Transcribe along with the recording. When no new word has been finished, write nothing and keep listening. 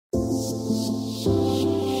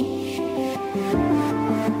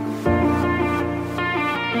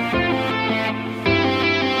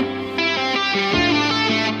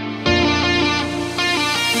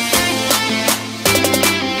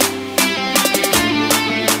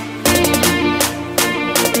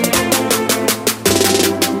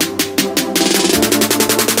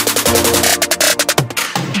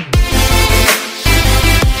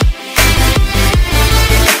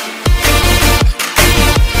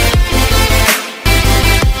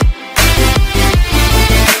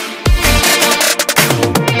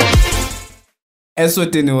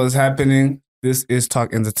S7E7 was happening. This is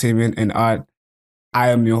Talk Entertainment and Art. I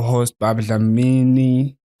am your host, Babi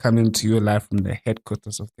Lamini, coming to you live from the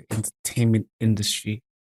headquarters of the entertainment industry.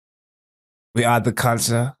 We are the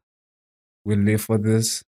culture. We live for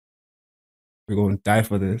this. We're going to die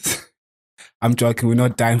for this. I'm joking, we're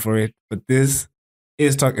not dying for it. But this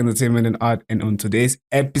is Talk Entertainment and Art. And on today's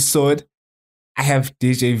episode, I have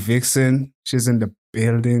DJ Vxsin. She's in the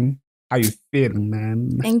building. How you feeling,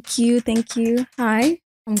 man? Thank you. Hi.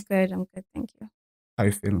 I'm good, thank you. How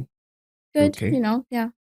you feeling? Good, okay? Yeah.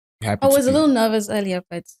 Happy I was a little nervous earlier,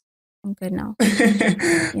 but I'm good now.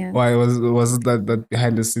 Yeah. Why was it that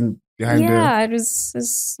behind the scene? It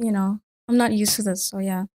was I'm not used to this, so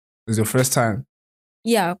yeah. It was your first time?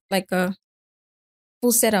 Yeah, like a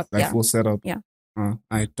full setup. Full setup. Yeah.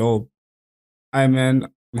 Alright, dope. Hi man,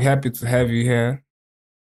 we're happy to have you here.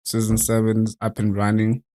 Season 7 is up and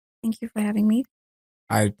running. Thank you for having me.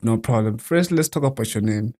 No problem. First, let's talk about your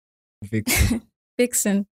name, Vxsin.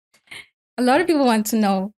 Vxsin. A lot of people want to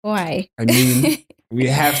know why. I mean, we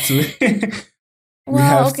have to.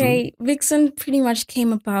 Vxsin pretty much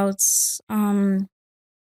came about, when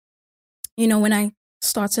I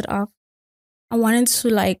started off, I wanted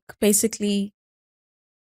to basically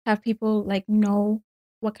have people know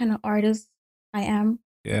what kind of artist I am.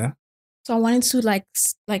 Yeah. So I wanted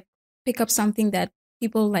to pick up something that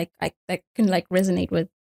people that can resonate with.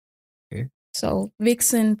 Okay. So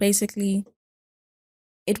Vxsin, basically,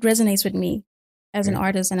 it resonates with me as an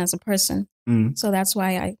artist and as a person. So that's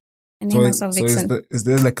why I named myself Vxsin. So is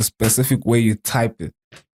there a specific way you type it?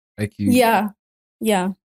 Yeah,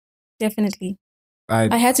 definitely.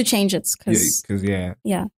 I had to change it because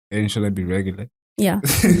and should I be regular? Yeah.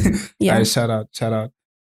 Yeah. Shout out.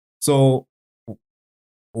 So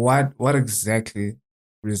what exactly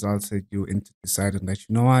resulted you into deciding that,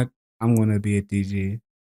 you know what, I'm gonna be a DJ?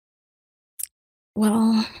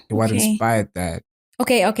 Well, what inspired that?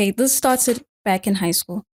 Okay. This started back in high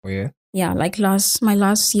school. Oh yeah? Yeah, my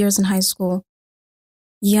last years in high school.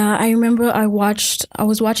 Yeah, I remember I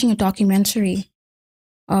was watching a documentary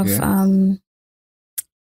of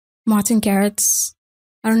Martin Garrix.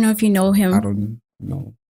 I don't know if you know him. I don't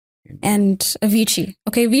know him. And Avicii.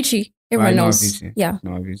 Okay, Avicii. Everyone knows. Avicii. Yeah.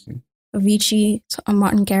 No, Avicii. Avicii,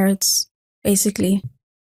 Martin Garrix, basically,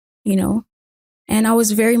 and I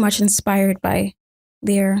was very much inspired by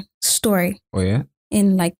their story. Oh yeah?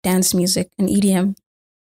 In dance music and EDM.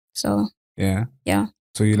 So yeah.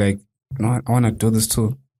 So you no, I want to do this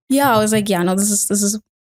too. Yeah, I was no, this is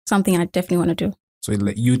something I definitely want to do. So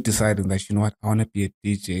you decided that, you know what, I want to be a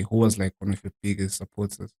DJ. Who was one of your biggest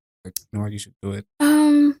supporters? You know what, you should do it.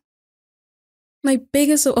 My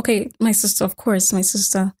biggest, my sister, of course. My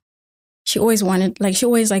sister, she always wanted, she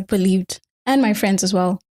always believed, and my friends as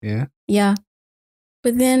well. Yeah. Yeah.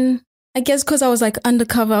 But then I guess because I was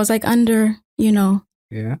undercover, I was under,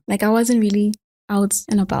 Yeah. I wasn't really out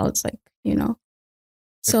and about, So, at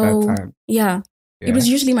that time. Yeah. It was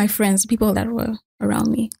usually my friends, people that were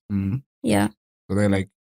around me. Mm-hmm. Yeah. So they're let's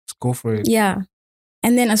go for it. Yeah.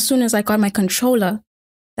 And then as soon as I got my controller,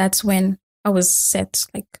 that's when I was set.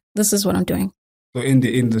 This is what I'm doing. So in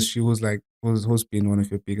the industry, who's been one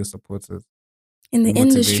of your biggest supporters? In the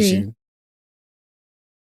industry?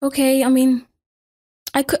 Okay, I mean,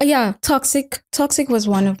 Toxic. Toxic was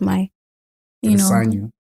one of my, Did he sign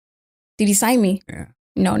you? Did he sign me? Yeah.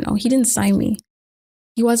 No, he didn't sign me.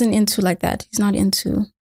 He wasn't into that. He's not into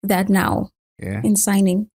that now. Yeah. In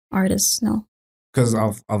signing artists, no. Because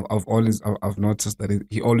I've noticed that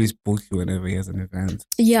he always books you whenever he has an event.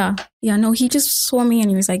 Yeah. No, he just saw me and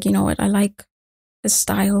he was you know what, I like his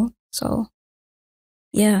style. So,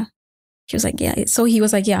 yeah. He was yeah. So he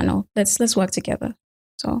was no, let's work together.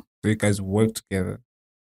 So you guys work together.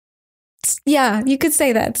 Yeah, you could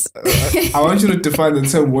say that. I want you to define the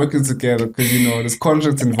term working together because, there's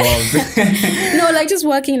contracts involved. No, just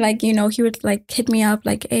working, he would hit me up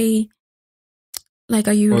hey,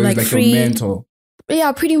 are you free? A mentor?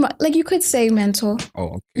 Yeah, pretty much. You could say mentor. Oh,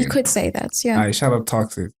 okay. You could say that, yeah. All right, shout out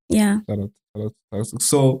Toxic. Yeah. Shout out Toxic.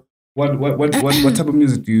 So what type of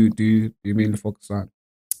music do you mainly focus on?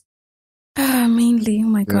 Yeah, mainly. Oh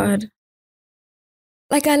my Yeah. God.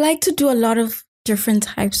 Like I like to do a lot of different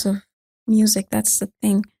types of music. That's the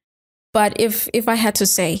thing. But if I had to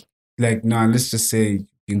say, Like, no, let's just say you're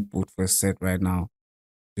being booked for a set right now.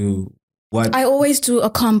 Do what? I always do a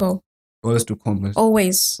combo. Always do combos.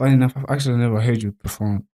 Always. Funny enough, I've actually never heard you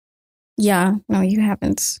perform. Yeah. No, you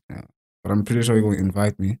haven't. Yeah. But I'm pretty sure you're going to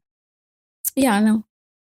invite me. Yeah, no.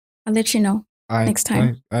 I'll let you know next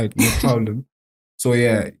time. No problem. So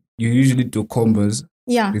yeah, you usually do combos.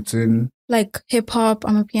 Yeah. Between like hip hop,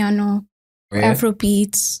 I'm a piano, Afro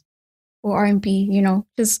beats, or R&B.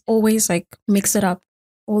 Just always like mix it up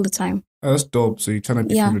all the time. Oh, that's dope. So you're trying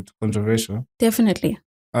to be controversial. Definitely.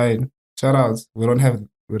 Alright, shout outs. We don't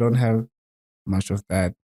have much of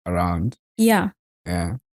that around. Yeah.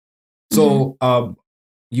 Yeah. So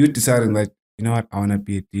you decided like, you know what, I wanna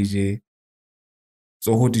be a DJ.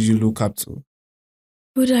 So who did you look up to?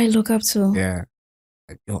 Who did I look up to? Yeah.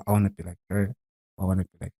 Like, yo, I wanna be like her. I wanna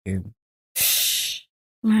be like him.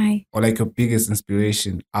 Or like your biggest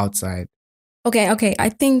inspiration outside. Okay. I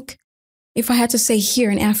think if I had to say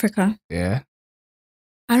here in Africa. Yeah.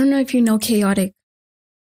 I don't know if you know Chaotic.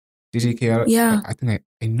 DJ Chaotic? Yeah. I think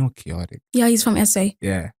I know Chaotic. Yeah, he's from SA.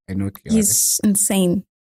 Yeah, I know Chaotic. He's insane.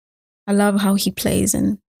 I love how he plays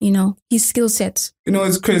and, his skill set.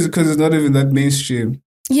 It's crazy because it's not even that mainstream.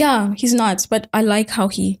 Yeah, he's not. But I like how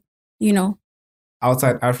he,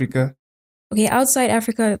 Outside Africa? Okay, outside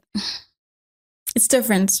Africa, it's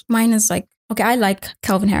different. Mine is like, okay, I like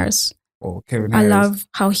Calvin Harris. Oh, Kevin Harris. I love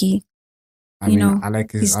how he, I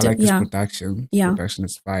like his production. Yeah. Production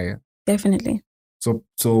is fire. Definitely. So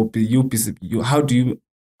how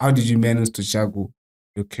did you manage to juggle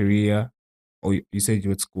your career? Or you said you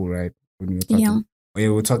were at school, right? When you were talking. Yeah. Oh, yeah,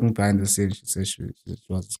 we were talking behind the scenes. She said she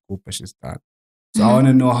was at school, but she's done. So I want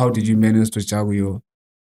to know, how did you manage to juggle your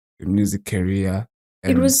music career?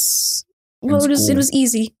 It was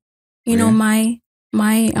easy. My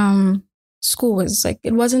school was like,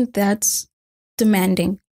 it wasn't that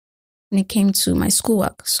demanding when it came to my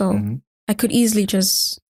schoolwork. So I could easily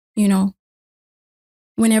just,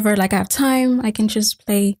 whenever like I have time, I can just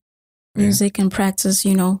play music and practice,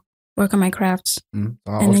 work on my crafts.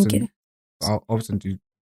 How often did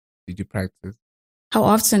you practice? How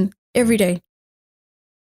often? Every day.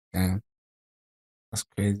 Yeah. That's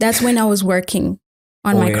crazy. That's when I was working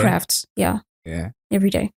on my crafts. Yeah. Yeah. Every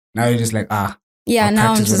day. Now you're just like, yeah, I'll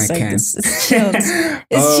now I'm just like, it's chilled.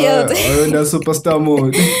 It's chilled. In that superstar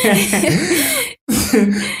mode.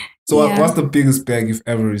 So what's the biggest bag you've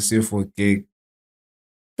ever received for a gig?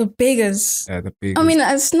 The biggest? Yeah, the biggest. I mean,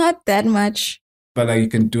 it's not that much. But like you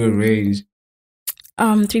can do a range.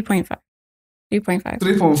 3.5. 3.5.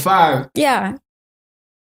 3.5? Yeah.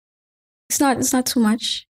 It's not too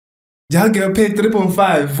much. Y'all get paid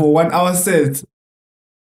 3.5 for 1 hour set.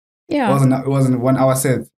 Yeah. It wasn't 1 hour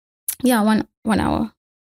set. Yeah, one hour.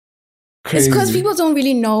 Crazy. It's because people don't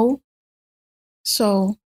really know.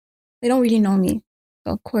 So they don't really know me.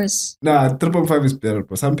 So of course. Nah, 3.5 is better,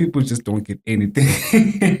 bro. Some people just don't get anything.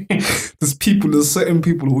 There's certain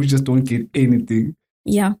people who just don't get anything.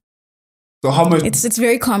 Yeah. So how much? It's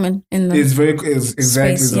very common in the. It's very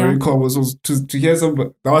common. So to hear somebody,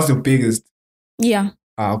 that was your biggest. Yeah.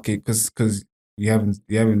 Okay, because you haven't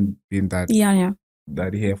been that. Yeah.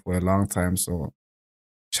 That here for a long time. So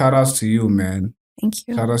shout outs to you, man. Thank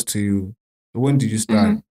you. Shout outs to you. So when did you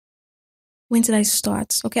start? When did I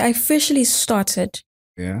start? Okay, I officially started.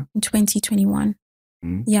 Yeah. In 2021.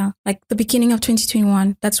 Yeah, like the beginning of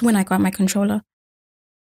 2021. That's when I got my controller.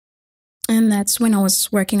 And that's when I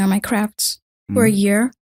was working on my crafts for a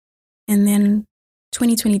year. And then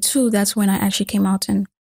 2022, that's when I actually came out and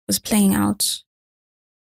was playing out,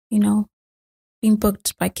 being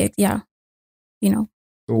booked by gigs. Yeah,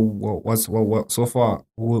 So what so far,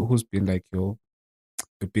 who's been like your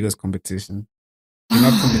biggest competition?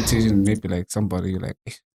 Not competition, maybe like somebody like,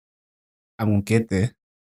 I won't get there.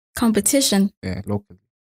 Competition? Yeah, locally.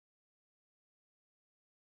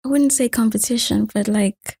 I wouldn't say competition, but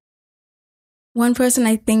like one person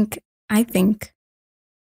I think I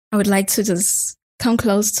would like to just come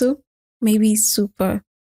close to, maybe Super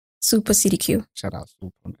CDQ. Shout out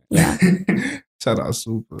Super, man. Yeah. Shout out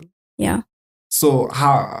Super. Yeah. So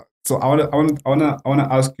I wanna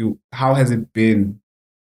ask you, how has it been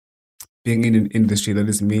being in an industry that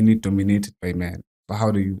is mainly dominated by men? So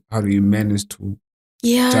how do you manage to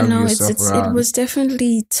it was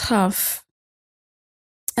definitely tough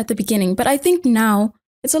at the beginning, but I think now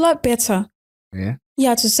it's a lot better. Yeah.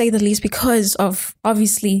 Yeah, to say the least, because of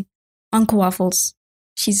obviously Uncle Waffles.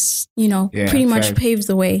 She's, pretty much paved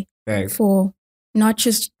the way for not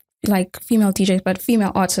just like female DJs, but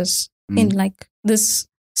female artists in like this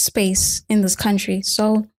space in this country.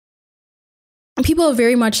 So people are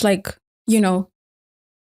very much like,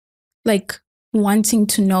 like wanting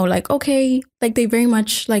to know, like, okay, like they very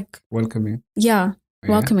much like welcoming. Yeah,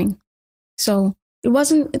 welcoming. So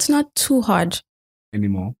it's not too hard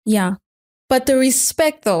anymore. Yeah. But the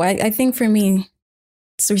respect though, I think for me,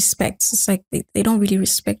 it's respect. It's like they don't really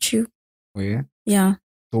respect you. Oh yeah? Yeah.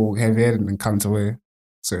 So have you had an encounter where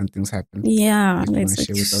certain things happen? Yeah.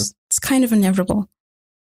 It's kind of inevitable.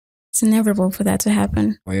 It's inevitable for that to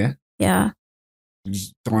happen. Oh yeah? Yeah. You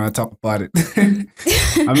just don't want to talk about it.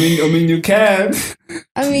 I mean, you can.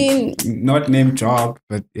 I mean, not name drop,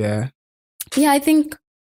 but yeah. Yeah, I think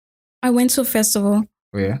I went to a festival.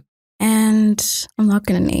 Oh yeah. And I'm not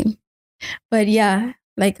gonna name, but yeah,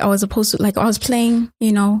 like I was supposed to, like I was playing,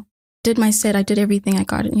 did my set, I did everything, I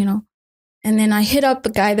got it, and then I hit up the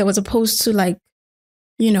guy that was supposed to like,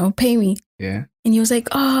 pay me. Yeah. And he was like,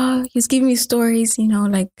 oh, he was giving me stories,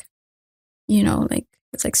 like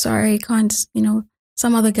it's like, sorry, I can't,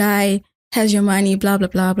 some other guy has your money, blah, blah,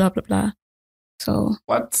 blah, blah, blah, blah. So.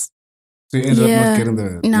 What? So you ended up not getting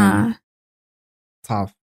the money?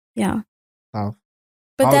 Tough. Yeah. Tough.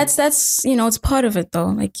 But that's it's part of it though.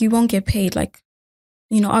 Like you won't get paid, like,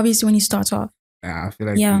 obviously when you start off. Yeah, I feel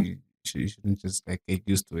like you shouldn't just like get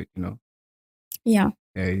used to it, Yeah.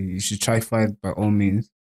 Yeah, you should try fight by all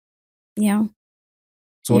means. Yeah.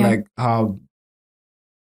 So like how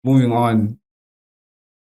moving on,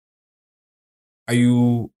 are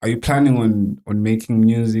you planning on making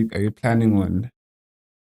music? Are you planning on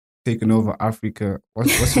taking over Africa?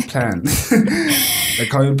 What's your plan?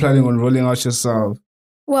 Like how are you planning on rolling out yourself?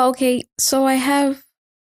 Well, okay. So I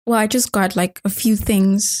just got like a few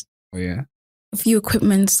things. Oh yeah. A few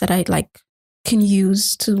equipments that I like can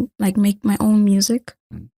use to like make my own music.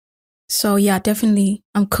 So yeah, definitely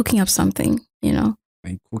I'm cooking up something,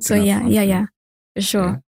 So yeah, for sure.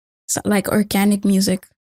 Yeah. So, like organic music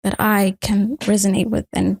that I can resonate with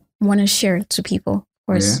and want to share to people, of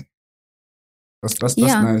course. Yeah. That's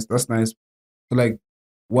nice. That's nice. So like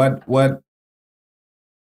what's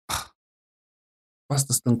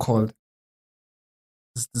this thing called?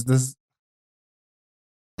 This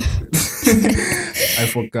I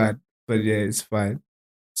forgot. But yeah, it's fine.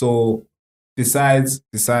 So besides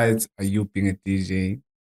you being a DJ,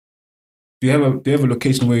 do you have a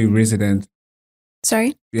location where you're resident?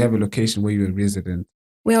 Sorry? Do you have a location where you're a resident?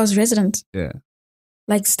 Where I was resident? Yeah.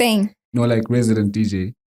 Like staying? No, like resident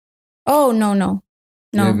DJ. Oh, no.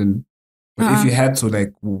 But if you had to,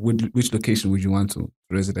 like, which location would you want to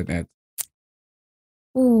resident at?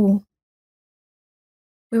 Ooh.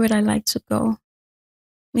 Where would I like to go?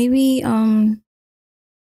 Maybe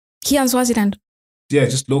here in Swaziland. Yeah,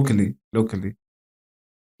 just locally. Maybe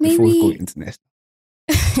before we go international.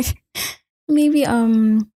 Maybe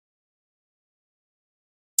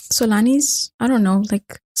Solani's. I don't know.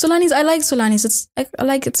 Like Solani's. I like Solani's. I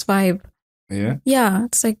like its vibe. Yeah. Yeah,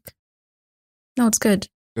 it's like it's good.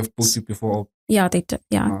 They've booked you before. Yeah, they did.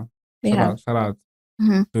 Yeah. Shout out.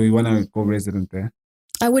 Mm-hmm. So you wanna go resident there?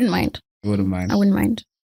 I wouldn't mind. You wouldn't mind? I wouldn't mind.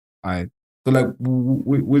 Alright. So like,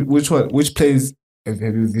 which place have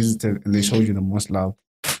you visited and they showed you the most love?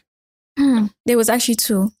 There was actually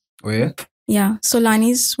two. Oh yeah? Yeah.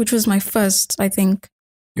 Solani's, which was my first, I think.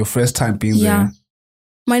 Your first time being there?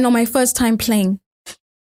 My first time playing.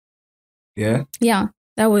 Yeah? Yeah.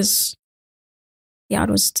 It was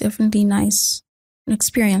definitely nice. An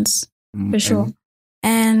experience, for sure.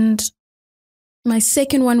 And my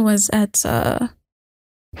second one was at the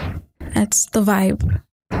Vibe.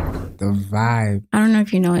 The Vibe. I don't know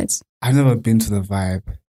if you know it. I've never been to the Vibe.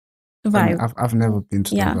 The Vibe. I've never been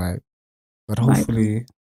to the Vibe. But hopefully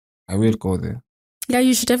I will go there. Yeah,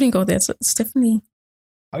 you should definitely go there. It's definitely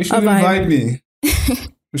you should invite me.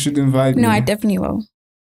 You should invite me. No, I definitely will.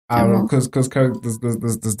 Because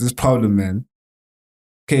there's this problem, man.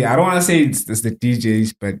 Okay, I don't want to say it's the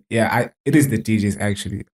DJs, but yeah, it is the DJs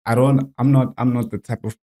actually. I'm not the type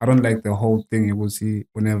of, I don't like the whole thing. You will see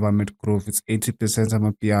whenever I'm at Grove, it's 80% of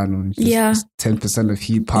my piano and just 10% of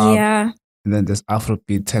hip hop. Yeah. And then there's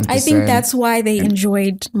Afrobeat, 10%. I think that's why they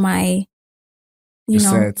enjoyed my,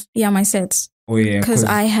 sets. Yeah, my sets. Oh yeah. Because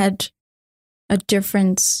I had a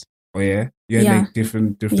difference. Oh yeah? You had like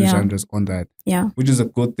different genres on that. Yeah. Which is a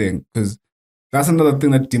good thing, because that's another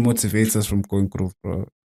thing that demotivates us from going Grove, bro.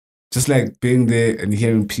 Just like being there and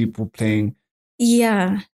hearing people playing.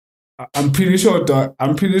 Yeah. I'm pretty sure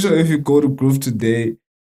if you go to Groove today,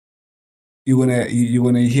 you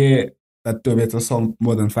wanna hear that Dobeta song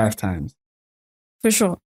more than 5 times. For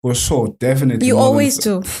sure. For sure, definitely. You always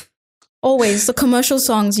do. Always. The commercial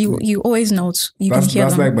songs, you always know you can hear them.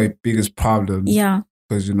 That's like my biggest problem. Yeah.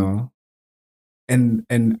 Because,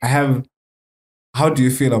 and I have. How do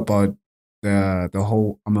you feel about the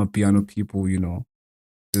whole Amapiano people? You know,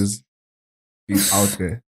 just being out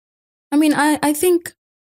there. I mean, I think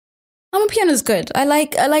Amapiano is good. I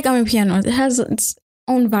like Amapiano. It has its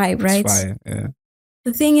own vibe, right? It's fire, yeah.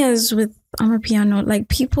 The thing is with Amapiano, like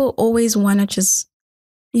people always want to just,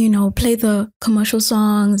 you know, play the commercial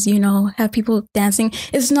songs, you know, have people dancing.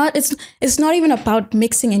 It's not even about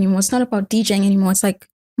mixing anymore. It's not about DJing anymore. It's like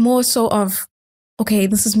more so of, okay,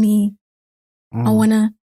 this is me. I want to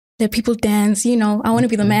let people dance, you know, I want to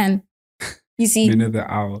be the man. You see? Minute the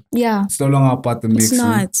hour. Yeah. It's no longer about the mixing. It's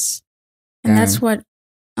not. And that's what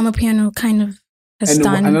Amapiano kind of has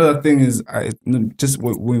done. Another thing is, just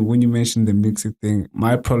when you mentioned the mixing thing,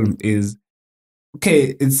 my problem is,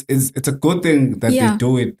 okay, it's a good thing that they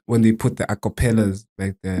do it when they put the acapellas,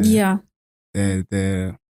 like the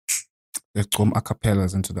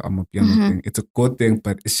acapellas into the Amapiano thing. It's a good thing,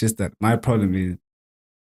 but it's just that my problem is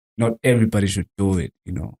not everybody should do it,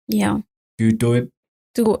 you know. Yeah. Do you do it?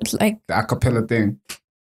 Do like the acapella thing?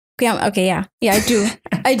 Okay, yeah,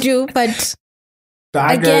 I do, but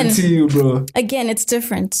I guarantee you, bro. Again, it's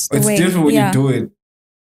different. It's different when you do it.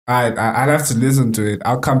 I'll have to listen to it.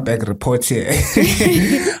 I'll come back and report here.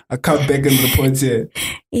 I'll come back and report here.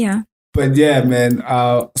 Yeah. But yeah, man.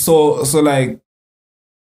 So like,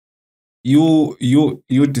 you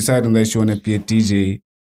deciding that you want to be a DJ.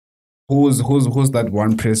 Who's that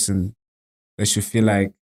one person that you feel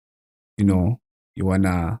like, you know, you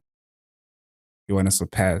wanna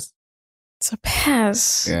surpass?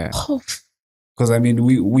 Surpass. Yeah. Because I mean,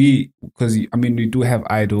 we do have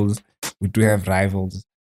idols, we do have rivals.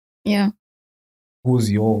 Yeah.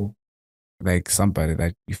 Who's your, like, somebody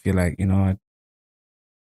that you feel like, you know what,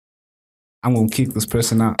 I'm gonna kick this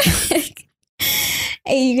person out?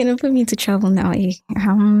 Hey, you're gonna put me to trouble now.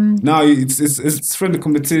 No, it's friendly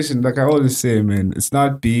competition. Like I always say, man, it's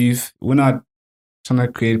not beef. We're not trying to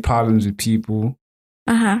create problems with people.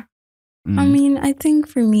 I mean, I think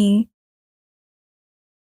for me,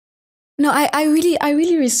 no, I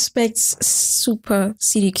really respect Super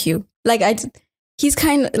CDQ. Like he's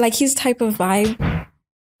kind of like his type of vibe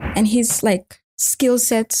and his like skill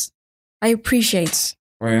sets. I appreciate.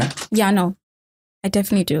 Oh yeah. Yeah, no, I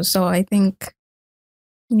definitely do. So I think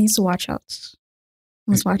he needs to watch out.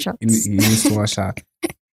 He needs to watch out.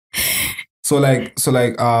 So like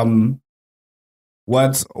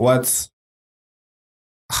what's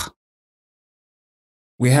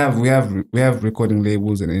we have recording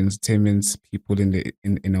labels and entertainment people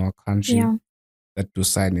in our country that do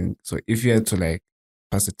signing. So if you had to like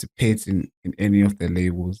participate in any of the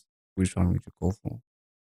labels, which one would you go for?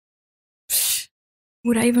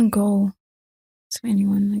 Would I even go to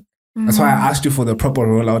anyone? Like that's why I asked you for the proper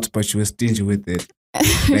rollout, but you were stingy with it.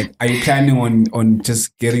 Like, are you planning on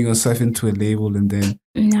just getting yourself into a label and then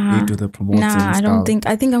you do the promoting? Nah, I don't think.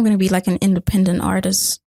 I think I'm gonna be like an independent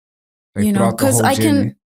artist. Like, you know, because I journey.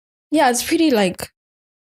 can. Yeah, it's pretty like,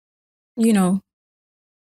 you know,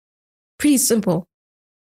 pretty simple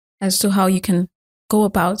as to how you can go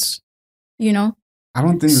about, you know. I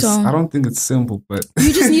don't think it's simple, but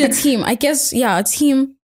you just need a team. I guess, yeah, a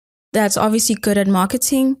team that's obviously good at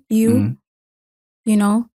marketing. You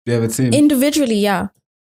know. Do you have a team? Individually, yeah.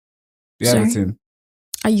 Do you have a team?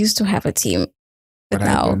 I used to have a team, but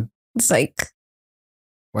now it's like,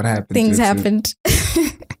 what happened? Things happened.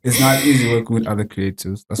 It's not easy working with other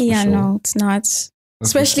creatives. That's for sure. No, it's not.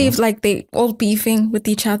 Especially if like they all beefing with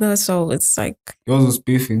each other. So it's like yours was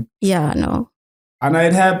beefing. Yeah, no. I know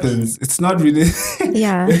it happens. It's not really.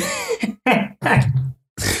 Yeah.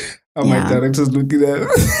 My director's looking at me.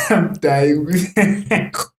 I'm dying.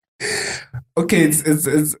 Okay,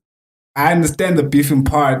 it's. I understand the beefing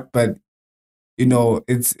part, but you know,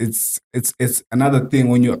 it's another thing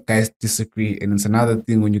when you guys disagree, and it's another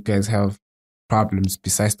thing when you guys have problems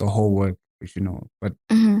besides the whole work, you know. But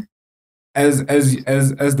as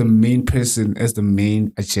the main person, as the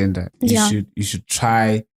main agenda, you should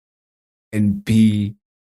try and be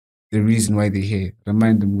the reason why they're here.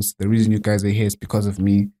 Remind them the reason you guys are here is because of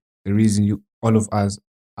me. The reason all of us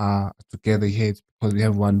are together here is because we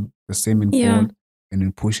have the same end goal, and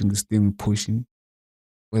in pushing this thing, we're pushing.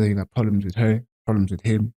 Whether you got problems with her, problems with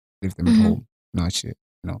him, leave them at home. Not shit,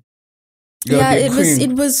 you know.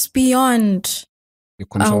 It was beyond your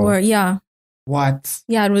control. What?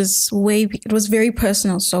 Yeah, it was very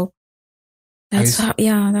personal. So that's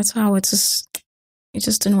how it just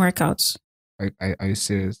didn't work out. Are you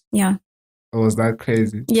serious? Yeah. Oh, was that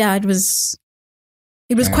crazy? Yeah, it was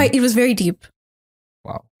it was very deep.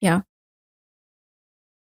 Wow. Yeah.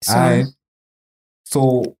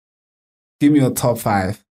 So give me your top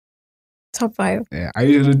 5 Top 5. Yeah, I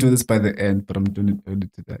usually do this by the end, but I'm doing it early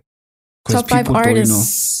today. Top 5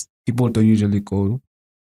 artists. People don't usually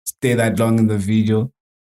stay that long in the video.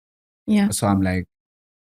 Yeah. So I'm like,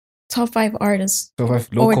 top 5 artists. Top 5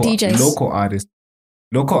 or DJs. Local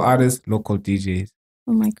artists, local DJs.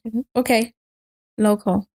 Oh my goodness. Okay.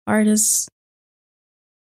 Local artists.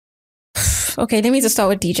 Okay, let me just start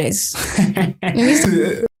with DJs.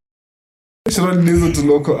 She don't listen to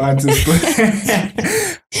local artists.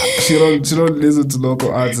 she don't listen to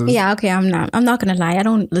local artists. Yeah, okay, I'm not gonna lie. I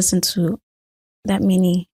don't listen to that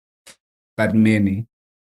many. That many?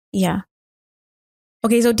 Yeah.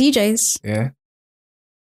 Okay, so DJs. Yeah.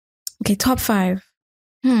 Okay, top 5.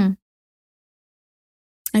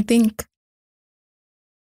 I think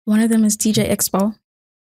one of them is DJ Expo.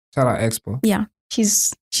 Shout out Expo. Yeah,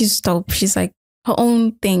 she's dope. She's like her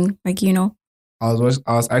own thing, like, you know. I was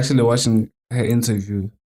actually watching her interview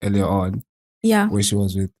earlier on. Yeah. When she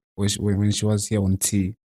was here on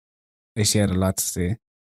T. And she had a lot to say.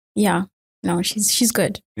 Yeah. No, she's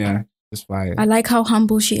good. Yeah, she's fire. I like how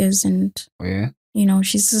humble she is, and oh yeah, you know,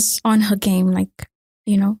 she's just on her game, like,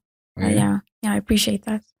 you know. Oh, yeah? Yeah, I appreciate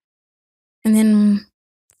that. And then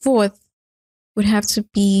 4th would have to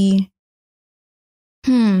be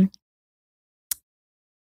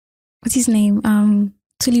what's his name?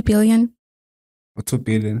 2 billion. Or 2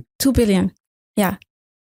 billion. 2 billion. Yeah.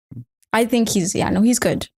 I think he's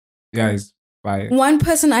good. Yeah, he's fire. One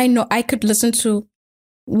person I know I could listen to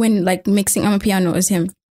when like mixing amapiano is him.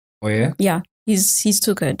 Oh yeah? Yeah. He's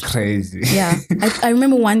too good. Crazy. Yeah. I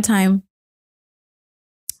remember one time,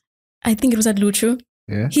 I think it was at Luchu.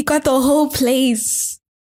 Yeah. He got the whole place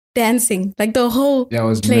dancing. Like the whole I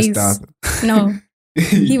was place. messed up. No.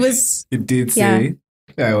 He was He did say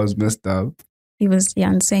I was messed up. He was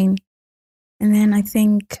insane. And then I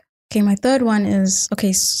think my 3rd one is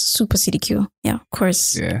Super CDQ. Yeah, of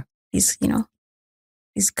course. Yeah. He's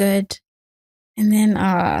good. And then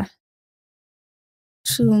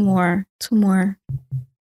two more.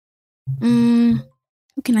 Who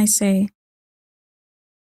can I say?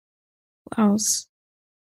 Who else?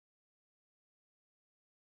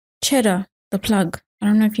 Cheddar, the plug. I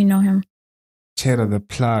don't know if you know him. Cheddar, the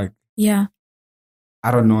plug. Yeah.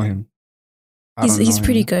 I don't know him. He's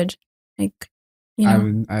pretty good. Like, you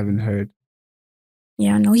know. I haven't heard.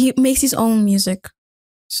 Yeah, no, he makes his own music.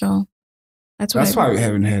 So that's why we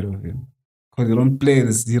haven't heard of him. Because he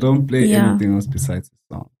don't play anything else besides the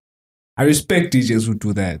song. I respect DJs who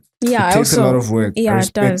do that. Yeah, it takes a lot of work. Yeah, I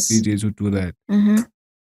respect it does. DJs who do that. Mm-hmm.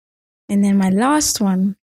 And then my last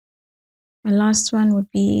one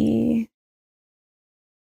would be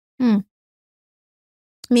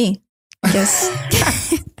me, I guess.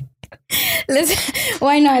 Listen,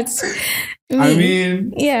 why not? Me. I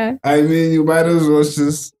mean, you might as well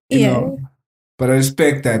just, you know. But I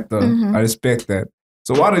respect that, though. Mm-hmm. I respect that.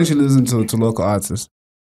 So why don't you listen to local artists?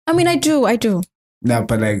 I mean, I do. No,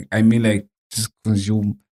 but like, I mean, like, just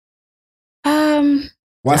consume.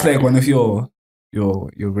 What's like one of your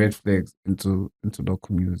red flags into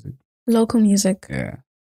local music? Local music. Yeah.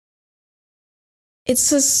 It's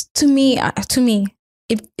just to me,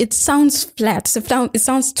 it sounds flat. It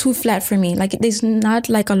sounds too flat for me. Like there's not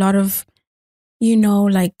like a lot of, you know,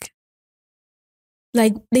 like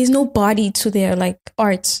there's no body to their like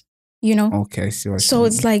art, you know. Okay, I see what so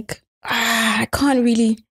it's like I can't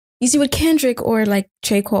really. You see, with Kendrick or like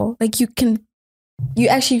J. Cole, like you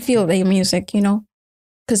actually feel their music, you know,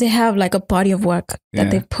 because they have like a body of work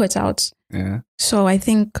that they put out. Yeah. So I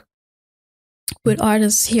think with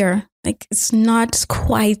artists here, like it's not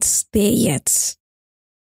quite there yet.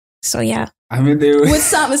 So yeah. I mean, with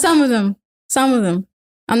some of them.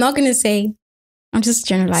 I'm not gonna say. I'm just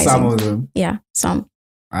generalizing. Some of them. Yeah, some.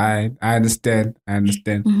 I understand.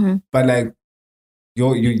 Mm-hmm. But like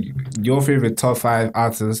your favorite top 5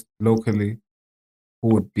 artists locally, who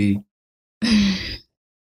would be?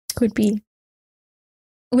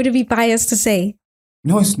 Would it be biased to say?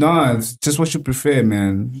 No, it's not. It's just what you prefer,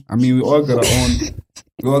 man. I mean, we all got our own.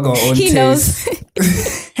 We all got our own he taste.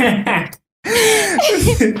 Knows.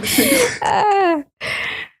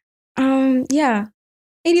 Yeah.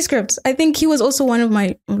 80 Scripts. I think he was also one of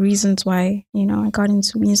my reasons why, you know, I got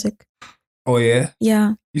into music. Oh yeah?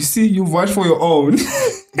 Yeah. You see, you watch for your own.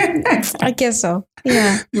 I guess so.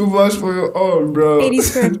 Yeah. You watch for your own, bro. 80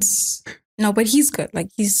 Scripts. No, but he's good. Like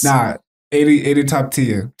he's 80 top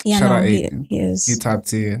tier. Yeah, Shout out he is. He top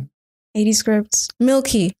tier. 80 Scripts.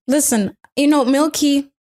 Milky. Listen, you know,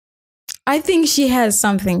 Milky, I think she has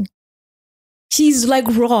something. She's like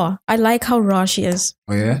raw. I like how raw she is.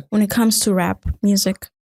 Oh yeah? When it comes to rap, music,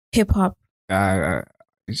 hip hop.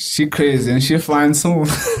 She crazy and she finds some.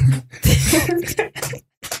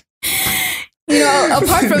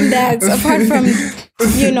 apart from that, apart from,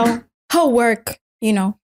 her work,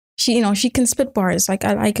 she can spit bars. Like,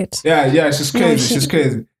 I like it. Yeah, she's crazy. She's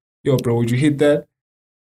crazy. Yo, bro, would you hit that?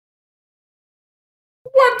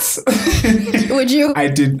 What? Would you? I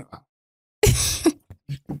did.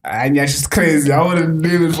 Yeah, she's crazy. I wouldn't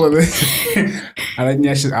leave it for the.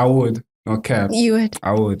 I would. No cap. You would.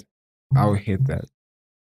 I would hit that.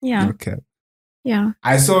 Yeah. No cap. Yeah.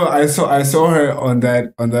 I saw her on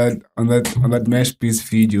that Mesh Beats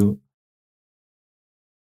video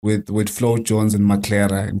with Flo Jones and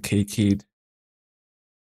Maclara and K Kid.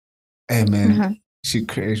 Hey man, she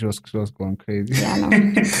was going crazy. Yeah,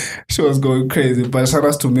 no. She was going crazy. But shout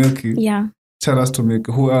out to Milky. Yeah. Shout out to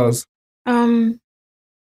Milky. Who else?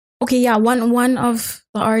 Okay, yeah. One of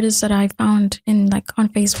the artists that I found on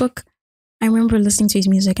Facebook, I remember listening to his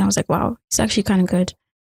music and I was like, wow, he's actually kind of good.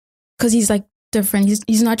 Because he's like different.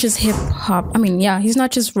 He's not just hip hop. I mean, yeah, he's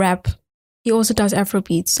not just rap. He also does Afro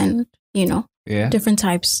beats and, different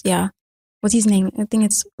types. Yeah. What's his name? I think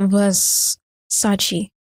it's Versace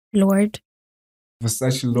Lord.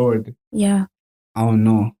 Versace Lord. Yeah. I don't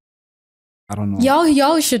know.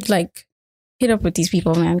 Y'all should hit up with these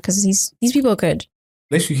people, man, because these people are good.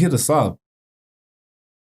 They should hit us up.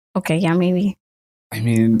 Okay, yeah, maybe. I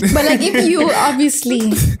mean, but if you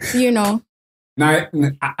obviously, Now,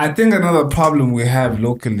 I think another problem we have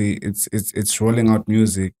locally, it's rolling out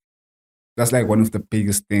music. That's one of the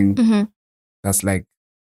biggest things. Mm-hmm. That's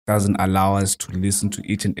doesn't allow us to listen to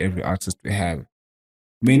each and every artist we have.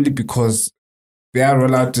 Mainly because their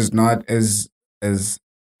rollout is not as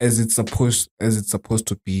it's supposed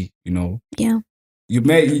to be. Yeah.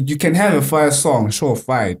 You can have a fire song, sure,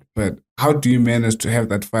 fine, but how do you manage to have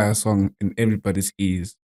that fire song in everybody's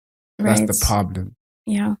ears? Right. That's the problem.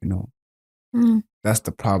 Yeah. That's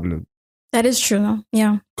the problem. That is true.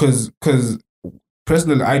 Yeah. Because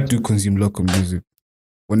personally, I do consume local music.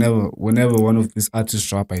 Whenever one of these artists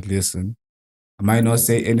drop, I listen. I might not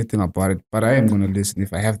say anything about it, but I am going to listen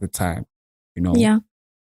if I have the time. Yeah.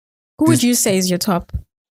 Who would you say is your top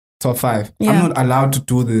 5? Yeah. I'm not allowed to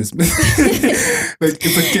do this.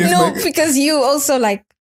 It's a case. No, because you also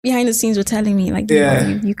behind the scenes were telling me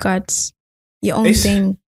you got your own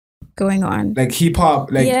thing going on, hip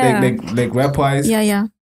hop, like rap wise. Yeah.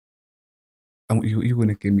 You're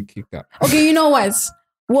gonna get me kicked out. Okay, you know what?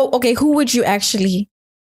 Well, okay, who would you actually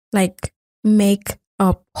make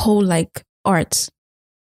a whole art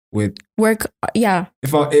with work? Yeah.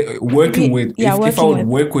 If I working with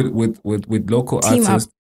local team artists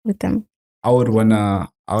up with them, I would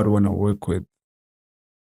wanna work with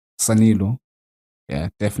Sanilo. Yeah,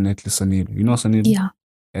 definitely Sanilo. You know Sanilo? Yeah.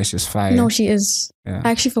 Yeah, she's fire. No, she is. Yeah.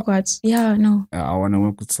 I actually forgot. Yeah, no. Yeah, I wanna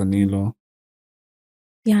work with Sanilo.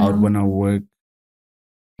 Yeah. I would wanna work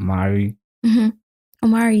Mari. Mm-hmm.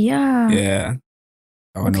 Omari, yeah. Yeah.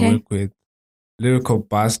 I wanna work with Lyrical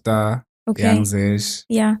Basta, Young Zesh.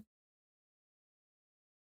 Yeah.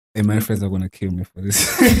 And my friends are gonna kill me for this.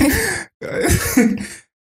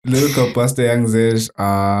 Lyrical Basta, Young Zesh,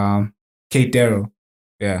 Kate Darrow.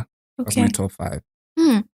 Yeah. That's my top 5.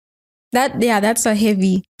 That's a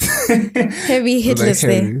heavy hit list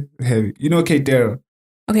there. Heavy. You know Kate Darrow?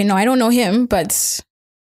 Okay, no, I don't know him, but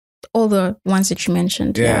all the ones that you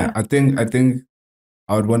mentioned. Yeah. I think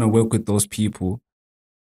I would want to work with those people.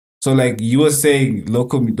 So you were saying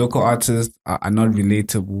local artists are not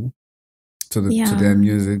relatable to their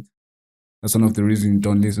music. That's one of the reasons you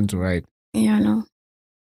don't listen to right. Yeah, I know.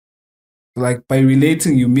 By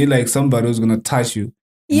relating, you mean somebody who's gonna touch you.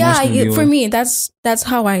 Yeah, for me, that's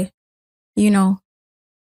how I,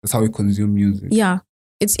 That's how we consume music. Yeah,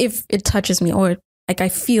 it's if it touches me or I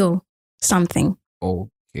feel something.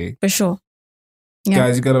 Okay. For sure. Yeah.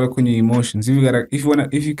 Guys, you gotta work on your emotions. If you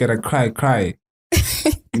gotta cry.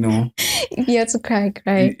 If you have to cry.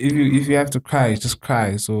 If you have to cry, just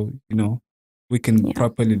cry. So we can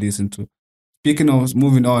properly listen to. Speaking of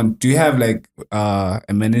moving on, do you have a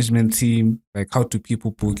management team? How do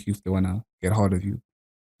people book you if they wanna get hold of you?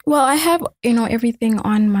 Well, I have everything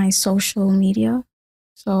on my social media,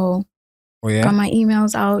 so got my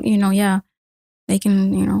emails out. They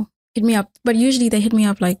can hit me up, but usually they hit me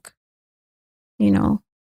up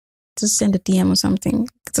just send a DM or something,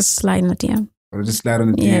 just slide in a DM. Or just slide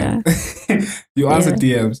on the DM. Yeah. You answer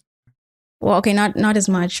DMs. Well, okay, not as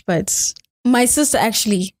much, but my sister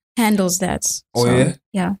actually handles that. Oh, yeah?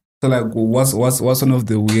 Yeah. So what's one of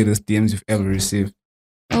the weirdest DMs you've ever received?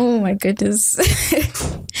 Oh my goodness.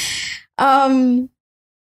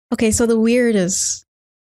 Okay, so the weirdest,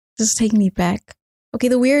 just take me back. Okay,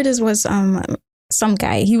 the weirdest was some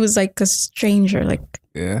guy. He was a stranger,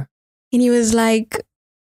 yeah. And he was I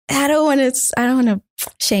don't want to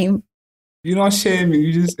shame You're not shaming.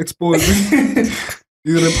 You just exposing.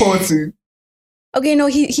 You're reporting. Okay, no,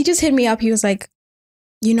 he just hit me up. He was like,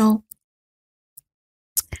 you know,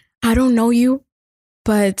 I don't know you,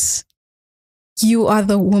 but you are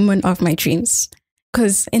the woman of my dreams.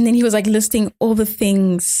 And then he was like listing all the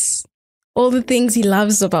things he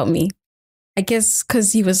loves about me. I guess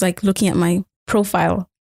because he was like looking at my profile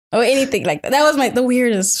or anything like that. That was the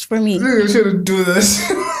weirdest for me. You shouldn't do this.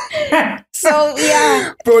 So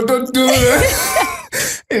yeah, bro, don't do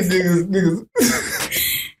that. Hey, niggas.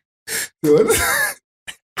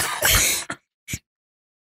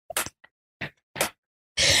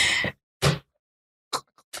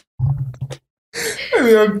 I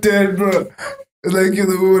mean, I'm dead, bro. It's like you're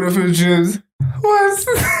the woman of your dreams. What?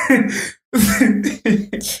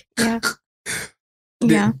 Yeah.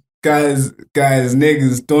 Yeah. Guys,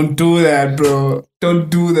 niggas, don't do that, bro. Don't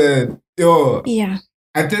do that. Yo. Yeah.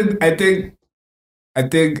 I think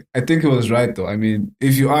he was right though. I mean,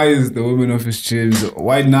 if you are the woman of his dreams,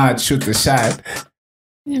 why not shoot the shot?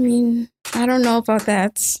 I mean, I don't know about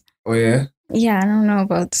that. Oh yeah? Yeah, I don't know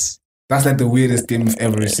about. That's like the weirdest thing I've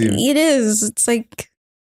ever received. It is. It's like,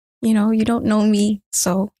 you don't know me.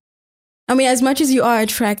 So, I mean, as much as you are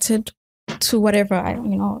attracted to whatever I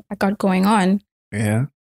got going on. Yeah.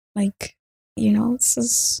 Like, it's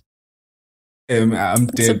just. I'm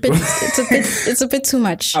dead. It's a bit too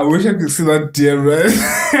much. I wish I could see that DM,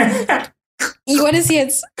 right? You want to see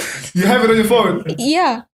it? You have it on your phone?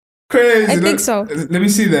 Yeah. Crazy. I think so. Let me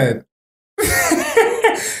see that.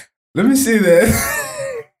 Let me see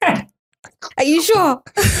that. Are you sure?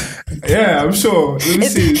 Yeah, I'm sure. Let me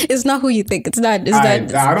see. It's not who you think. It's not. I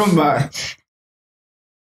don't mind.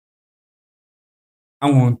 I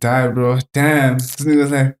won't die, bro. Damn. This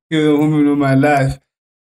nigga's like, you're the woman of my life.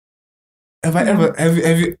 I've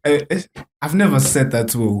never said that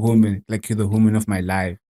to a woman, like you're the woman of my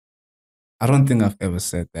life. I don't think I've ever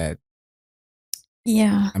said that.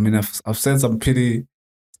 Yeah. I mean, I've said some pretty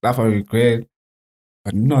stuff I regret,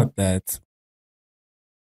 but not that.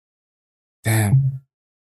 Damn.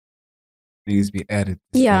 Needs to be added.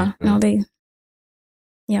 Yeah.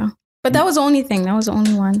 Yeah. But that was the only thing. That was the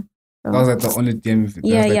only one. So. That was like the only DM.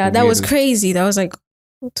 Yeah. That was crazy. That was like,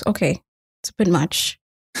 okay, it's a bit much.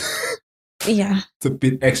 Yeah. It's a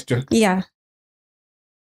bit extra. Yeah.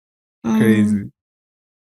 Crazy.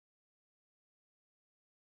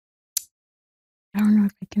 I don't know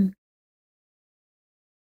if I can.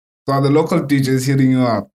 So are the local DJs hitting you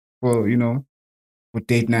up for, for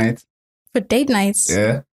date nights? For date nights?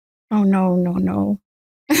 Yeah. Oh, no.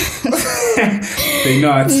 They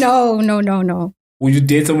not? No. Would you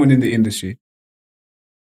date someone in the industry?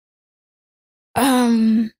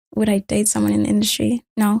 Would I date someone in the industry?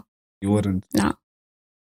 No. You wouldn't? No.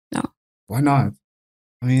 Why not?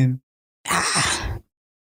 I mean...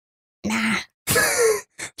 Nah.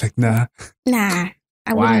 Like, nah. Nah.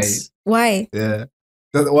 I wouldn't. Why? Yeah.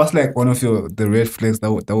 What's like one of the red flags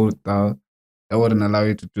that wouldn't allow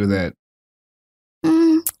you to do that?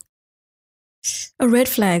 A red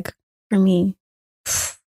flag for me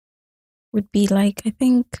would be like, I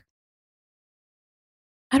think,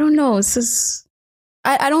 I don't know. It's just,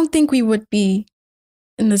 I don't think we would be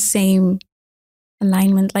in the same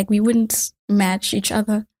alignment. Like we wouldn't match each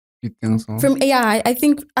other. You think so? I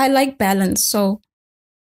think I like balance. So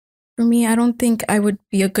for me, I don't think I would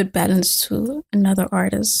be a good balance to another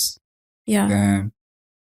artist. Yeah. Damn.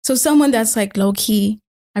 So someone that's like low key.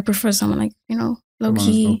 I prefer someone like, low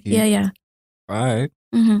key. Yeah. All right.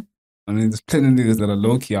 Mm-hmm. I mean, there's plenty of niggas that are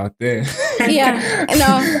low key out there. Yeah.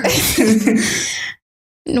 No.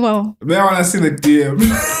 Well. Maybe I want to see the DM.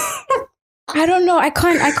 I don't know. I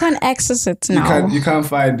can't access it now. You can't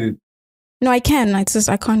find it. No, I can. It's just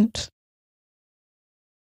I can't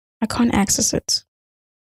access it.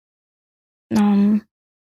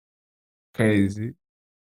 Crazy.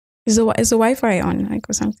 Is the Wi-Fi on, like,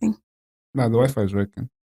 or something? No, the Wi-Fi is working.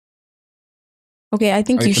 Okay, I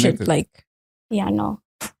think you should like. Yeah, no.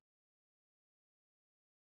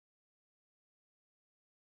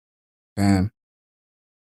 Damn.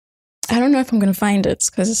 I don't know if I'm gonna find it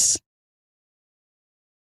because.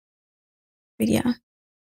 But yeah.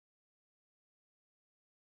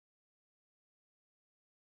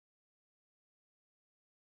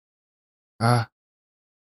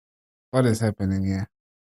 What is happening here?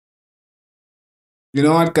 You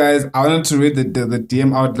know what, guys? I wanted to read the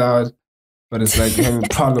DM out loud, but it's like you have a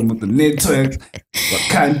problem with the network, but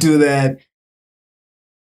can't do that.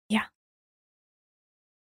 Yeah.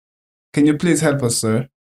 Can you please help us, sir?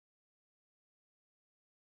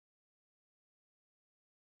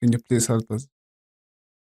 Can you please help us?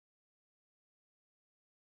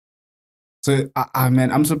 So,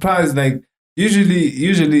 man, I'm surprised. Like,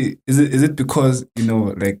 Usually, is it because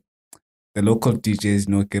like the local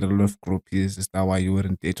DJs get a lot of groupies? Is that why you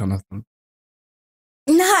wouldn't date one of them?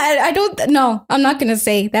 Nah, I don't. No, I'm not gonna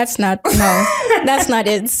say that's not. No, that's not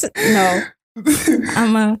it. No,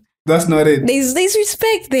 That's not it. There's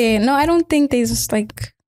respect there. No, I don't think there's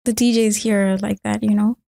like the DJs here like that.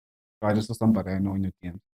 I just saw somebody I know in your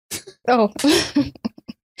DM. Oh,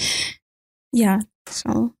 yeah.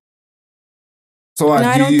 So what? No,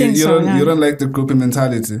 I don't think so. You don't like the groupie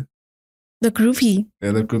mentality. The groupie.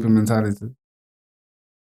 Yeah, the groupie mentality.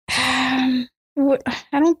 I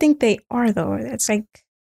don't think they are though. It's like,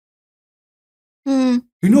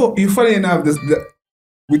 You funny enough,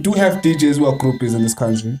 we do have DJs who are groupies in this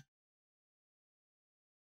country.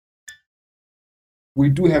 We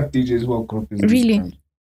do have DJs who are groupies. Really?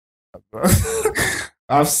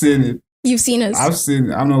 I've seen it. You've seen it? I've seen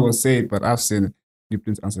it. I'm not gonna say it, but I've seen it. You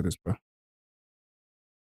please answer this, bro.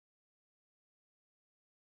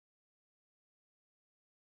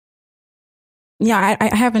 Yeah,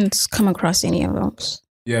 I haven't come across any of those.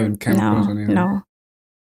 You haven't come across any of them? No.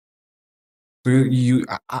 So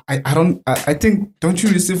I think, don't you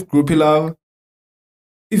receive groupie love?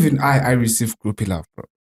 Even I receive groupie love, bro.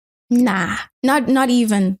 Nah, not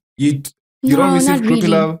even. You don't receive groupie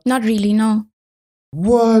love? Not really, no.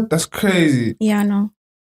 What? That's crazy. Yeah, no.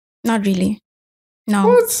 Not really. No.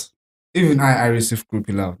 What? Even I receive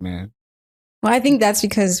groupie love, man. Well, I think that's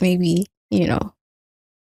because maybe,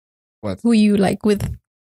 what? Who you like with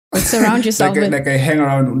surround yourself with. Like I hang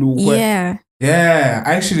around. Yeah. Yeah,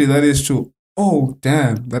 actually, that is true. Oh,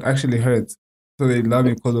 damn. That actually hurts. So they love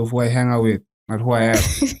me because of who I hang out with, not who I am.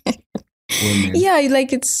 Yeah,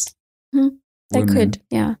 like it's... that could,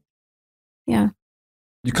 yeah. Yeah.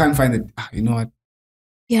 You can't find it. You know what?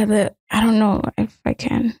 Yeah, I don't know if I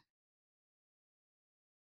can.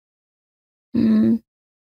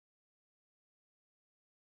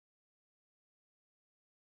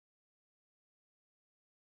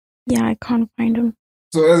 Yeah, I can't find them.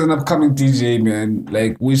 So as an upcoming DJ, man,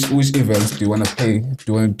 like which events do you want to play? Do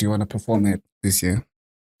you want to perform at this year?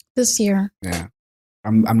 This year? Yeah.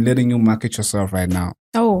 I'm letting you market yourself right now.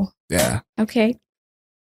 Oh. Yeah. Okay.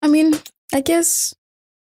 I mean, I guess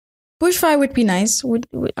Bushfire would be nice. I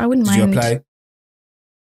wouldn't mind. Did you apply?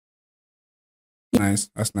 Nice.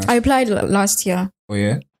 That's nice. I applied last year. Oh,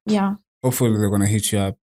 yeah? Yeah. Hopefully they're going to hit you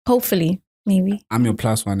up. Hopefully. Maybe. I'm your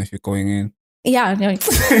 +1 if you're going in. Yeah. No, we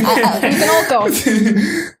can all go.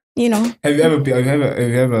 Have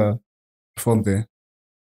you ever performed there?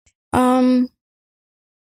 I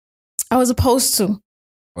was supposed to.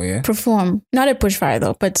 Oh, yeah? Perform. Not at Bushfire,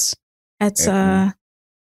 though, but at... House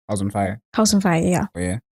on Fire. House on Fire, yeah. Oh,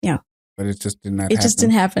 yeah? Yeah. But it just did not happen. It just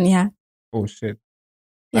didn't happen, yeah. Oh, shit.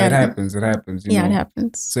 Yeah, it happens. It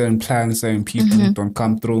happens. Certain plans, certain people don't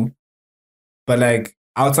come through. But like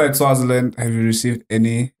outside Swaziland, have you received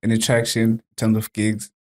any traction in terms of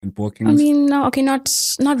gigs and bookings? I mean, no, okay, not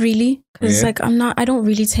really. Because I don't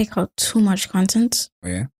really take out too much content. Oh,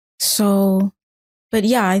 yeah? So, but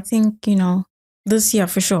yeah, I think, this year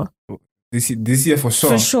for sure. This year for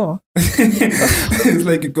sure? For sure. It's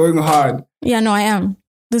like you're going hard. Yeah, no, I am.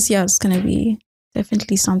 This year is going to be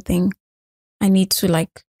definitely something I need to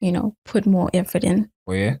put more effort in.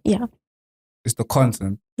 Oh, yeah? Yeah. It's the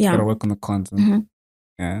content. Yeah. You gotta work on the content.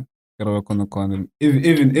 Yeah. Gotta work on the content.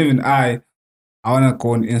 Even I want to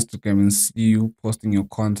go on Instagram and see you posting your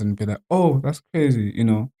content and be like, oh, that's crazy,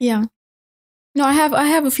 Yeah. No, I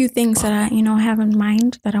have a few things that I have in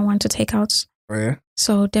mind that I want to take out. Oh, yeah?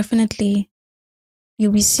 So definitely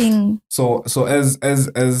you'll be seeing. So as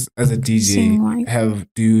a DJ,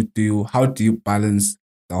 how do you balance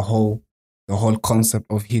the whole concept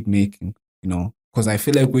of hit making? Because I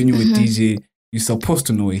feel like when you're a DJ, you're supposed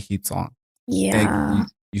to know a hit song. Yeah.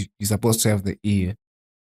 Like you're supposed to have the ear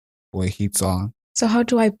for a hit song. So how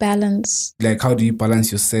do I balance? Like how do you balance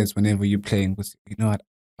your sets whenever you're playing? Because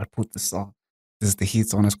I'll put this song. This is the hit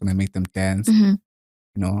song that's gonna make them dance.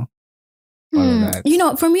 All of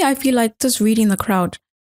that. For me, I feel like just reading the crowd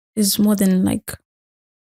is more than like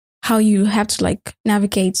how you have to like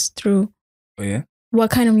navigate through. Oh, yeah?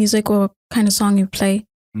 What kind of music or kind of song you play.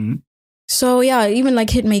 Mm-hmm. So yeah, even like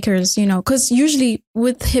hit makers, because usually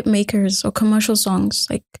with hit makers or commercial songs,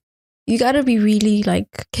 like you got to be really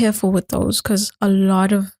like careful with those because a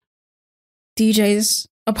lot of DJs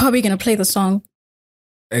are probably going to play the song.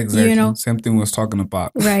 Exactly. Same thing we was talking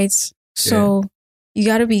about. Right. So you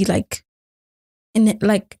got to be like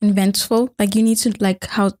inventful. Like you need to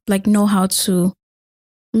know how to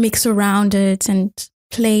mix around it and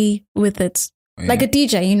play with it. Oh, yeah. Like a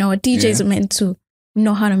DJ, a DJ is meant to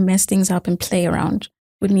know how to mess things up and play around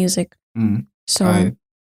with music. So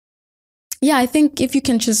Yeah, I think if you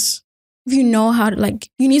know how to, like,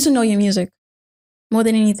 you need to know your music more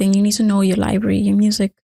than anything. You need to know your library, your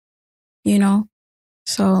music, you know?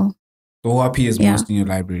 So who appears most in your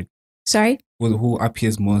library? Sorry? Who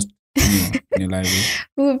appears most in your library?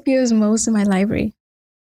 Who appears most in my library?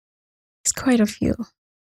 It's quite a few.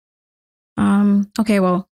 Okay,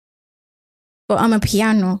 well, I'm a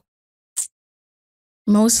piano.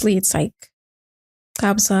 Mostly it's like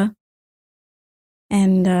Kabza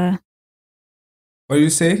and what do you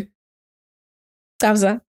say?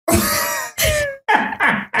 Kabza.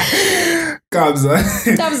 Kabza.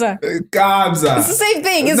 Kabza. It's the same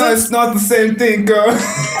thing, isn't it? It's not the same thing, girl.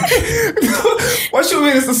 What you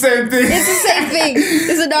mean it's the same thing? It's the same thing.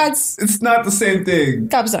 Is it not? It's not the same thing.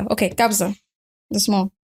 Kabza. Okay, Kabza. The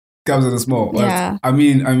small. Kabza the small. Yeah. I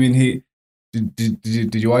mean, he...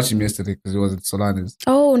 Did you watch him yesterday? Because he was at Solana's.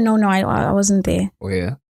 Oh, no, I wasn't there. Oh,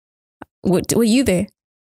 yeah? Were you there?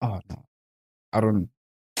 Oh, no. I don't...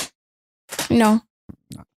 No.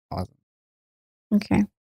 No, I wasn't. Okay.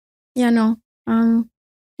 Yeah, no.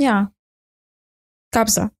 Yeah.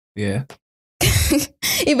 Kabza. Yeah.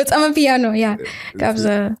 If it's amapiano, yeah.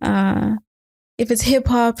 Kabza. If it's hip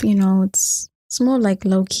hop, it's more like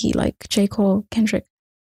low key, like J. Cole, Kendrick.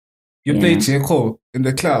 You play J. Cole in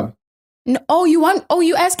the club? No, you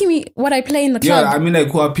asking me what I play in the club? Yeah, I mean, like,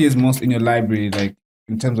 who appears most in your library, like,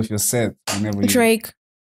 in terms of your set? Drake.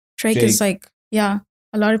 Drake is like, yeah,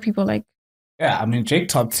 a lot of people like. Yeah, I mean, Drake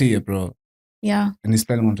top tier, bro. Yeah. And he's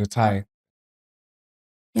playing on the tie.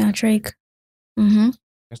 Yeah, Drake. Mm-hmm.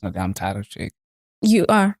 I'm tired of Drake. You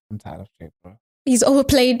are? I'm tired of Drake, bro. He's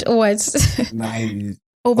overplayed or what? Nah, he's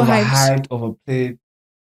overhyped, overplayed.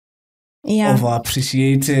 Yeah.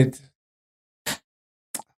 Overappreciated.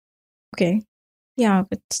 Okay. Yeah,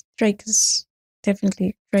 but Drake is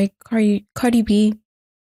definitely Drake. Cardi B.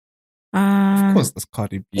 Of course, that's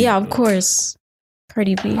Cardi B. Yeah, of course.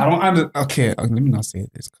 Cardi B. I don't okay, let me not say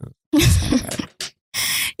this because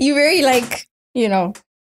you very like,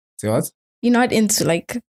 Say what? You're not into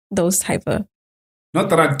like those type of. Not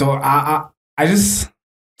that I don't. I just,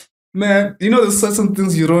 man, there's certain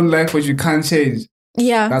things you don't like but you can't change.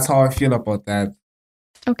 Yeah. That's how I feel about that.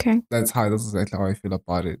 Okay. That's exactly how I feel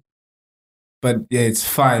about it. But yeah, it's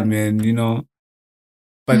fine, man,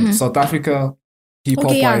 But South Africa,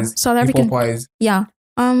 hip-hop wise. South African. Hip-hop wise. Yeah.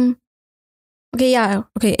 Okay, yeah.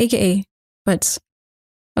 Okay, AKA. But,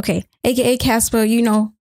 okay. AKA Casper,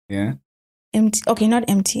 Yeah. MT. Okay, not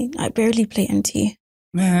MT. I barely play MT.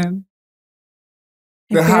 Man.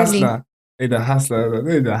 The Hustler. Hey, the Hustler.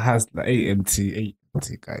 AMT,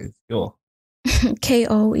 guys. Yo.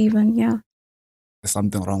 KO even, yeah. There's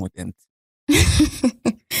something wrong with MT.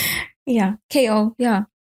 Yeah, KO, yeah.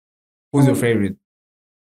 Who's your favorite?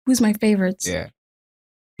 Who's my favorite? Yeah.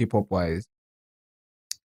 Hip-hop wise.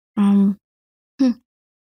 KO.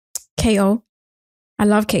 I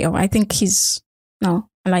love KO. I think I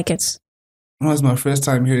like it. It was my first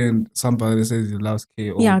time hearing somebody say he loves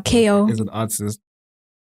KO. Yeah, KO. Is an artist.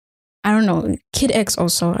 I don't know. Kid X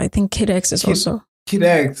also. I think Kid X is also. Kid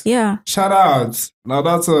X. Yeah. Shout out. Now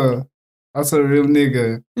that's a real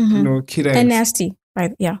nigga. Mm-hmm. Kid X. And Nasty.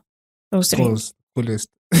 Right. Yeah. Those three. Coolest.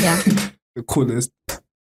 Yeah. The coolest.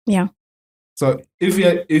 Yeah. So if you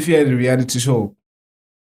had a reality show.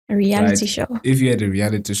 A reality show. If you had a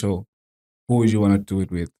reality show, who would you want to do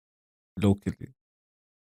it with locally?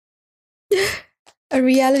 A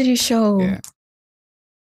reality show. Yeah.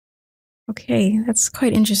 Okay, that's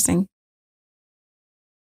quite interesting.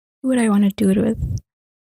 Who would I want to do it with?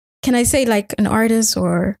 Can I say like an artist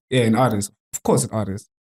or? Yeah, an artist. Of course, an artist.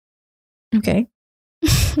 Okay.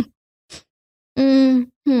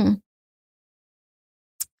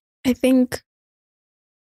 I think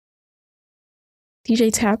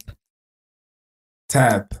DJ Tap.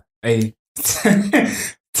 Tap. Hey.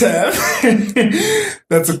 Tap.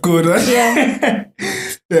 That's a good one. Yeah.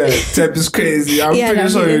 Yeah, Tap is crazy. I'm pretty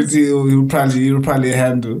sure he'll probably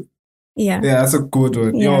handle. Yeah. Yeah, that's a good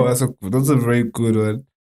one. Yeah. Yo, that's a very good one.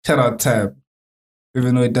 Shout out Tap.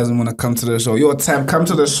 Even though he doesn't want to come to the show. Yo, Tap, come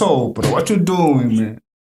to the show, bro. What you doing, man?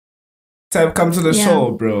 Tap, come to the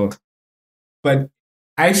show, bro. But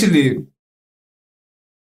actually,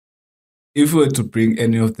 if we were to bring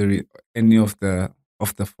any of the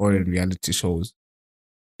foreign reality shows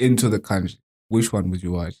into the country, which one would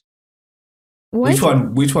you watch? What?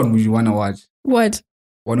 Which one would you want to watch? What?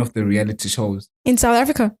 One of the reality shows in South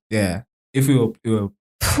Africa. Yeah, if we were to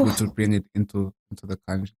bring it into the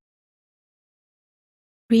country.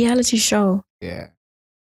 Reality show. Yeah,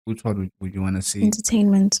 which one would you want to see?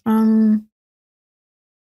 Entertainment.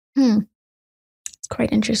 It's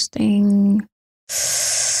quite interesting.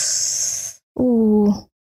 Ooh,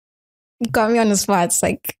 You got me on the spot. It's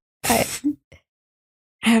like I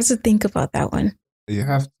have to think about that one. You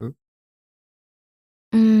have to.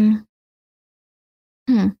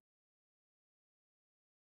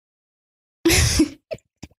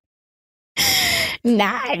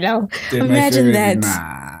 Nah, no. Did Imagine that.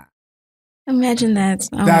 Nah. Imagine that.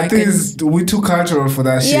 Oh that thing is, we're too cultural for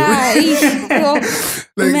that shit. Yeah. Well,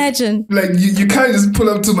 like, imagine. Like, you can't just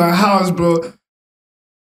pull up to my house, bro.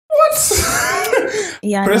 What?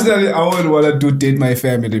 Yeah. Personally, I would want to date my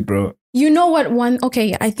family, bro. You know what?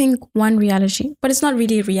 I think one reality, but it's not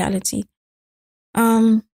really a reality.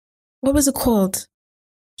 What was it called?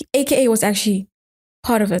 AKA was actually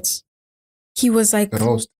part of it. He was like... The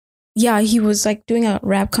host? Yeah, he was like doing a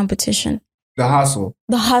rap competition. The Hustle?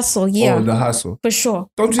 The Hustle, yeah. Oh, The Hustle. For sure.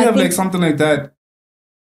 Don't you have like something like that?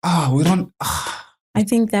 We don't... I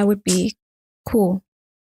think that would be cool.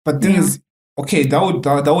 But thing is, okay,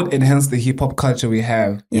 that would enhance the hip hop culture we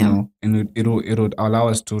have, you know, and it would allow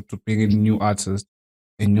us to bring in new artists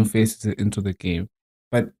and new faces into the game.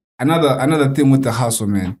 But another thing with The Hustle,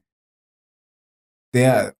 man,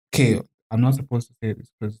 I'm not supposed to say this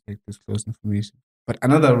because it's like disclosed information. But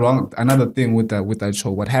another thing with that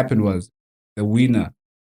show, what happened was the winner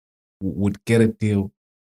would get a deal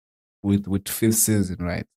with Vxsin,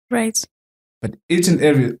 right? Right. But each and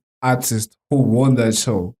every artist who won that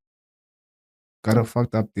show got a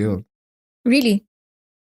fucked up deal. Really?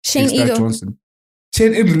 Shane Eagle Johnson.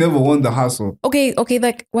 Shane Eagle never won The Hustle. Okay,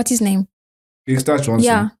 like, what's his name? Big Star Johnson.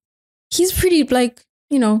 Yeah. He's pretty, like,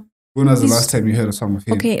 you know. When was the last time you heard a song of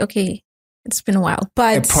him? Okay. It's been a while.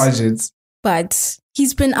 But a project. But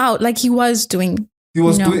he's been out, like he was doing. He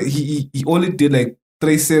was doing, he only did like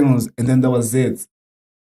 3 songs and then that was it.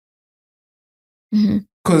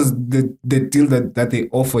 Because the deal that they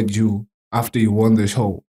offered you after you won the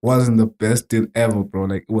show wasn't the best deal ever, bro.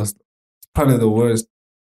 Like, it was probably the worst.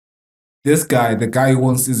 This guy, the guy who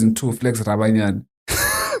won season 2, Flex Rabanyan,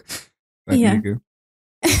 nigga,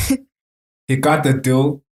 he got the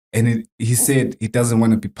deal and he said he doesn't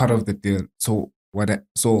want to be part of the deal. So by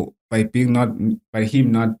him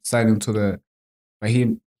not signing the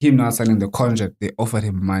contract, they offered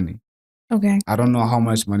him money. Okay. I don't know how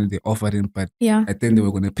much money they offered him, but I think they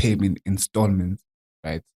were going to pay him in installments,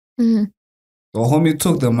 right? So homie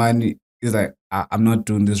took the money. He's like, I'm not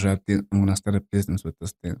doing this rap thing. I'm going to start a business with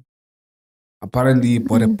this thing. Apparently, he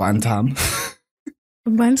bought a Bantam. A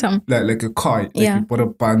Bantam? like a car. He bought a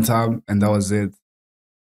Bantam and that was it.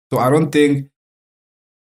 So I don't think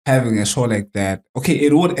having a show like that, okay,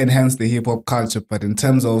 it would enhance the hip-hop culture, but in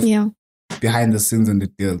terms of behind the scenes and the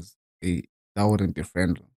deals, that wouldn't be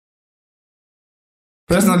friendly.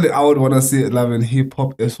 Personally, I would want to see Love and Hip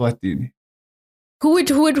Hop Eswatini. Who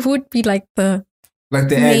would be like the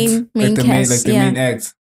main cast? Main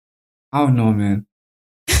acts? I don't know, man.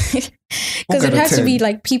 Because it has to be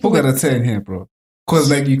like people. Who got a 10 here, bro?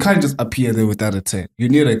 Because like you can't just appear there without a 10. You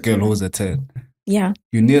need a girl who's a 10. Yeah.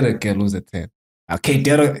 You need a girl who's a 10. K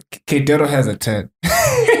Dero has a 10.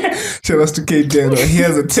 Shout out to K Dero. He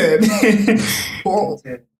has a 10.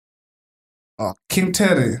 King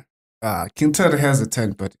Terry. King Terry has a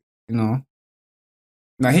 10, but you know.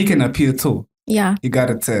 Now he can appear too. Yeah. He got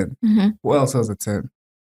a 10. Who else has a 10?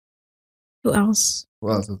 Who else?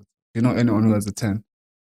 You know anyone who has a 10?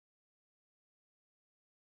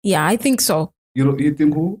 Yeah, I think so. You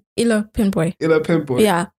think who? Illa Pinboy.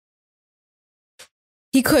 Yeah.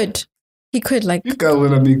 He could like. You guys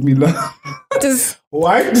wanna make me laugh. Just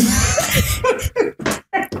what?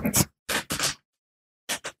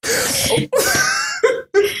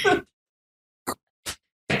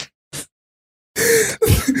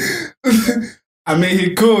 I mean,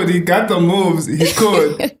 he could. He got the moves. He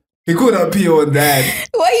could. He could appear on that.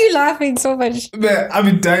 Why are you laughing so much? Man, I've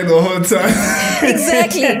been dying the whole time.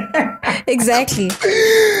 Exactly.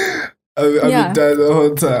 I've been dying the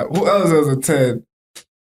whole time. Who else has a 10?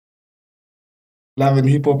 Love and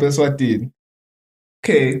Hip Hop Eswatini.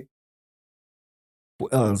 Okay. Who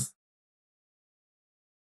else?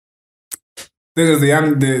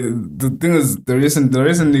 The thing is, the recent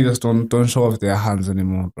niggas don't show off their hands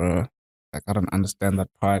anymore, bro. Like, I don't understand that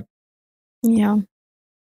part. Yeah.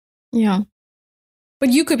 But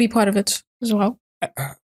you could be part of it as well.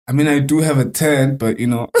 I mean, I do have a 10, but you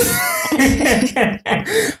know,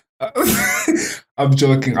 I'm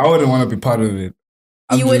joking. I wouldn't want to be part of it.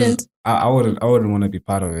 You wouldn't? I wouldn't want to be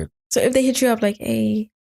part of it. So if they hit you up like, hey,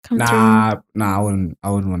 come through. Nah, I wouldn't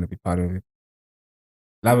want to be part of it.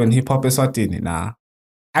 Love and Hip Hop Eswatini, nah.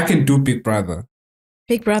 I can do Big Brother.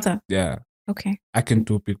 Big Brother? Yeah. Okay. I can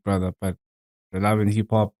do Big Brother, but the Love and Hip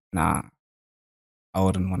Hop, nah. I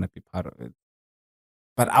wouldn't want to be part of it.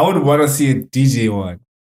 But I would want to see a DJ one.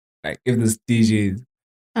 Like if there's DJs,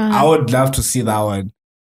 I would love to see that one.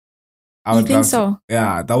 I would think so?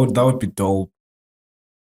 Yeah, that would be dope.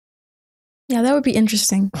 Yeah, that would be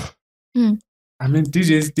interesting. I mean,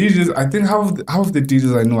 DJs. I think half of the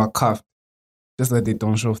DJs I know are cuffed, just that they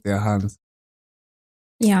don't show off their hands.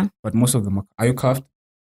 Yeah, but most of them are you cuffed?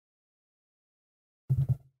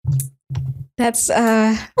 That's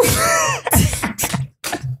I'd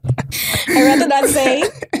rather not say.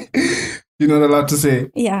 You're not allowed to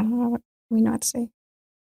say. Yeah, we not say.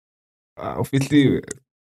 Officially,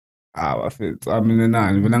 I mean,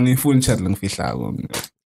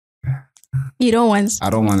 you don't want. I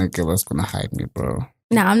don't want a girl that's gonna hide me, bro.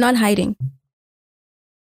 No, I'm not hiding.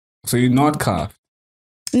 So you're not cuffed?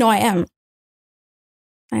 No, I am.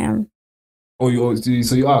 Oh,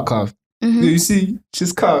 so you are cuffed. Mm-hmm. You see,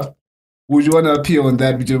 she's cuffed. Would you want to appear on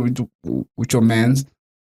that with your mans?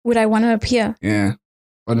 Would I want to appear? Yeah,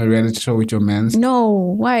 on a reality show with your mans? No,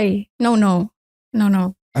 why? No.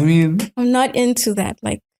 I mean, I'm not into that.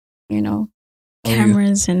 Like,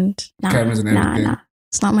 cameras and cameras and everything. Nah.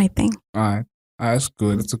 It's not my thing. All right, that's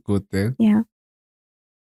good. That's a good thing. Yeah.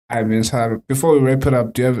 I mean, before we wrap it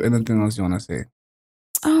up, do you have anything else you want to say?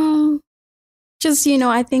 Just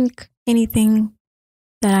I think anything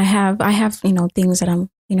that I have things that I'm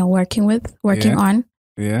working on.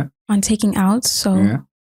 Yeah. On taking out. So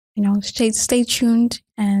stay tuned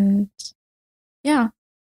and yeah,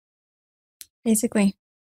 basically.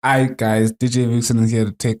 Alright, guys, DJ Vxsin is here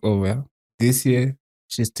to take over. This year,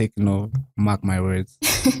 she's taking over. Mark my words.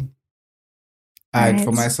 Alright,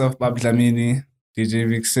 for myself, Babi Lamini, DJ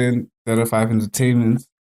Vxsin, 05 Entertainment,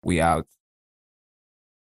 we out.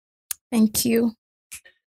 Thank you.